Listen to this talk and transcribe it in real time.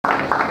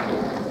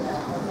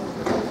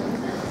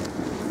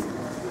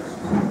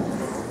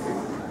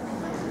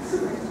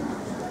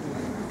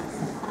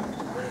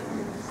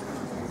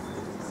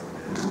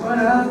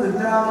the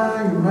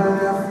dollar, you run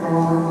that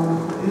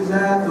floor. He's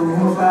at the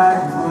one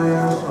fighting for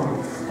your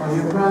soul. All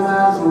your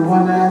brothers the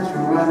one that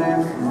you're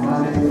running for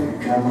money. You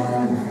got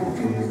money,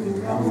 forget the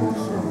number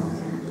song.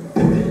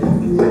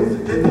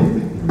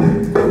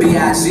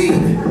 B.I.G.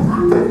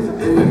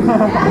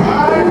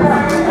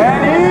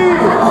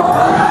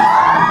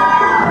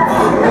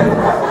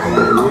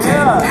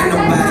 Ain't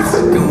nobody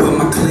fucking with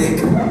my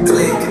clique.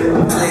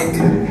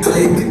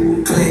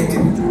 Clique.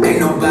 Ain't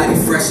nobody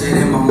fresher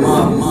than my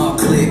mug.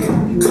 Clique.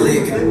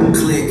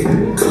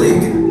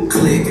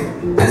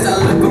 As I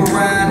look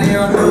around, they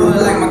don't do it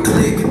like my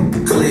clique.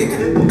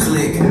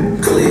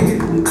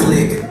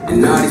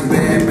 And all these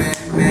bad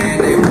men,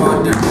 they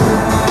want the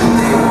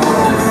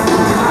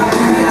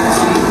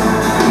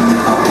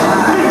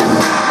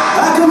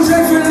I come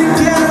straight from the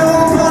ghetto,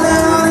 I'm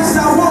falling honest, I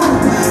won't.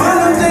 All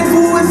I'm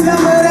thankful is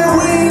ever that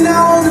we ain't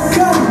out on the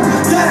cover.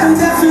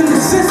 Death in the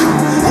system,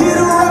 hit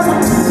her up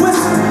with the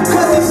whistle.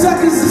 Cause these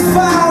suckers is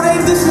foul, they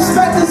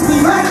disrespect us, we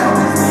right.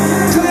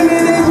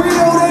 Claiming they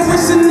real, they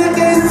wishing that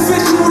they ain't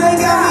official. They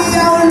got me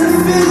out in the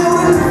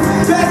field,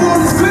 back on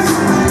this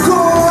Christian.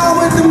 Going out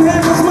with them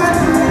hammers, man,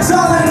 it's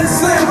all in the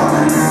slammer.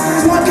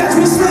 One catch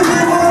me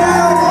slipping, but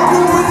I don't walk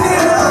over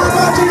near her.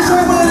 My jeans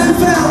trouble and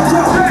fell,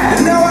 bro.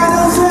 And now I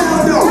don't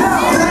sound, though.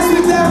 That's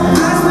with that,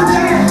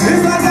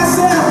 it's like I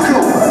said, yo.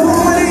 Put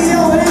money in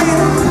your hand,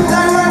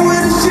 like right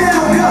with a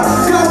shell, yo.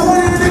 Got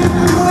one in the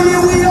boy,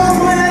 yeah, we all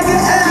run like an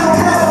L,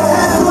 yo.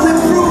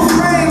 Bulletproof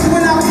range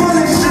when I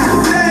punish you.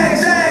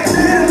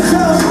 Hit them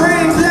close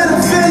range, let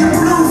them feel the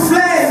blue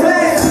flame.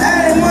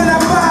 Hey, when I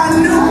buy a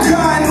new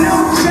car, a new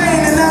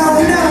chain, and I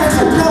don't never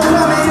put no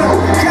money on,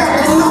 got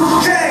the new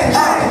chain.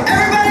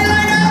 Everybody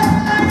line up!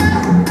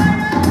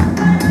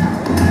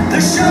 The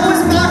show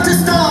is about to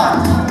start.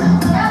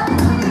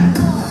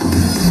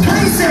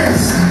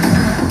 Places.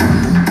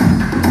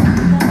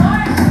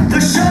 The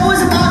show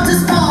is about to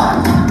start.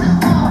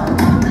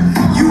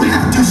 You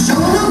have to show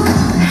a look,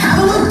 have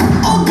a look,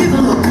 or give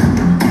a look.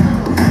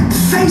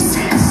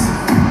 Faces.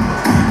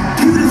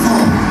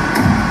 Beautiful.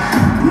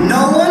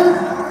 No one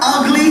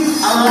ugly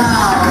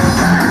allowed.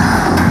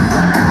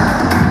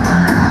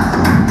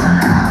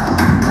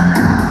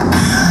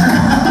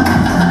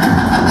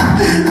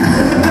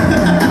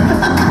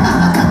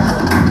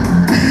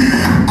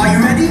 Are you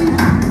ready?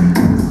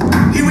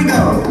 Here we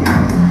go.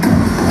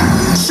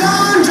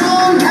 Sean,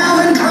 John,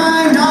 Calvin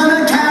Klein,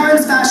 Donna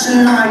Karen's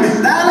fashion line,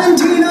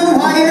 Valentino,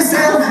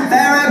 YSL,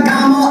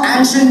 Ferragamo,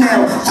 and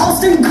Chanel,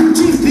 Halston,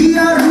 Gucci,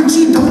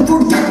 Fiorucci, don't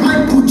forget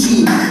my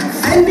Gucci,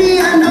 Fendi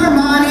and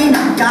Armani,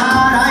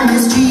 God, I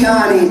miss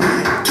Gianni,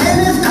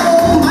 Kenneth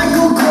Cole,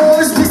 Michael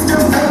Kors, Mr.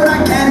 Ford,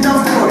 I can't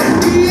afford,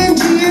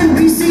 D&G and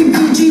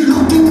BCBG,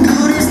 looking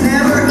good is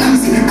never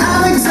easy,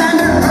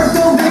 Alexander,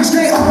 Erkovich,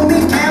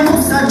 Naomi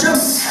Campbell, such a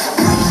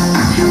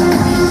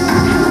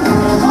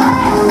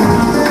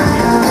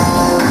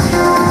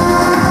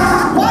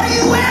What are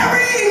you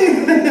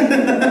wearing?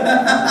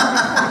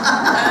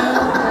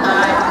 Oh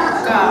my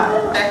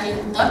God, Becky,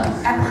 look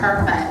at her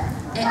butt.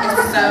 It is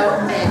so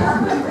big.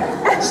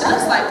 She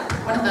looks like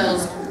one of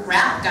those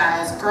rap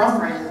guys'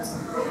 girlfriends.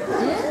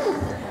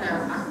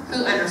 Who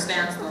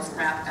understands those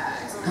rap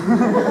guys?